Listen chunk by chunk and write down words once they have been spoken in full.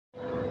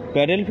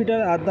Paddle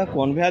feeder are the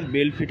conveyor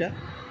belt feeder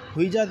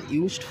which are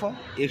used for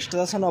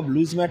extraction of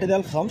loose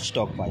material from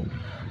stockpile.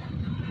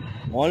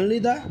 Only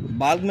the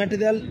bulk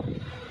material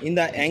in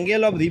the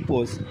angle of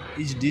repose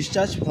is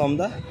discharged from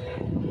the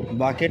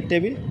bucket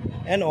table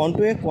and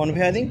onto a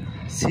conveying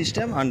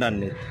system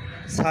underneath,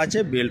 such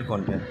a belt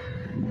conveyor.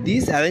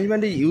 This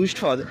arrangement is used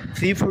for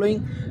free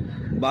flowing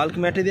bulk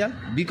material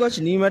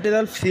because new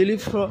material freely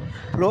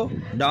flow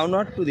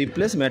downward to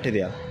replace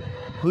material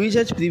which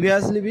has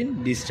previously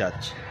been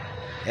discharged.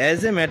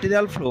 As a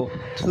material flow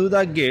through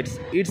the gates,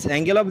 its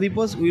angle of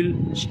repose will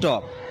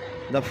stop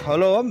the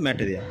flow of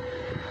material.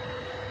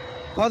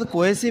 For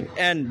cohesive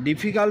and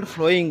difficult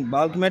flowing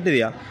bulk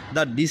material,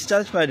 the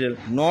discharge paddle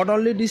not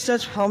only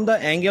discharges from the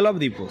angle of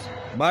repose,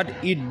 but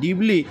it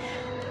deeply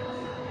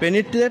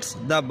penetrates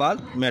the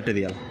bulk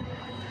material.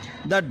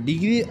 The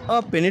degree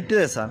of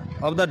penetration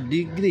of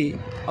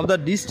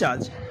the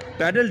discharge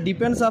paddle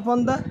depends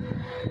upon the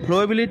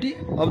flowability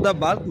of the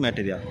bulk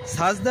material,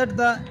 such that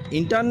the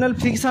internal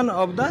friction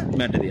of the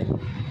material.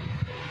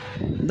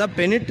 The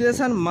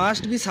penetration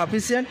must be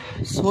sufficient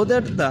so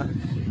that the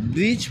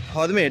breach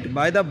formed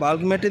by the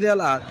bulk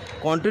material are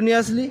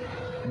continuously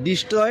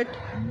destroyed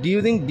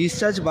during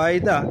discharge by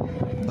the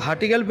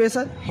vertical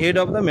pressure head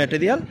of the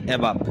material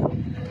above.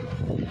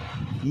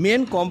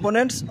 Main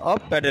components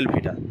of paddle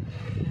feeder: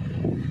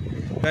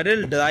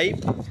 paddle drive,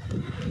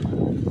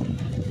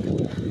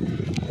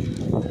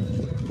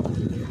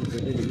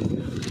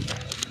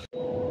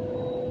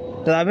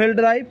 travel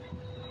drive,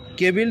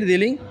 cable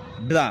reeling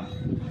drum.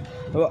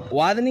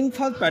 Warning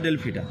for paddle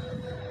feeder: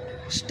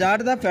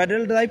 start the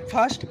paddle drive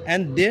first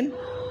and then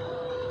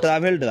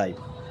travel drive.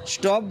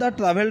 Stop the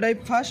travel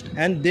drive first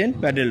and then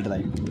paddle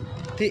drive.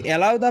 To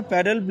allow the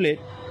paddle blade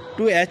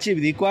to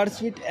achieve required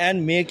speed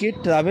and make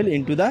it travel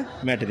into the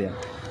material.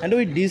 And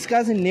we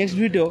discuss in next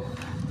video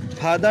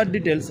further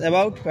details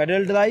about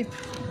paddle drive,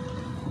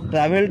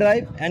 travel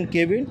drive and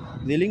cable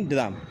reeling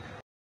drum.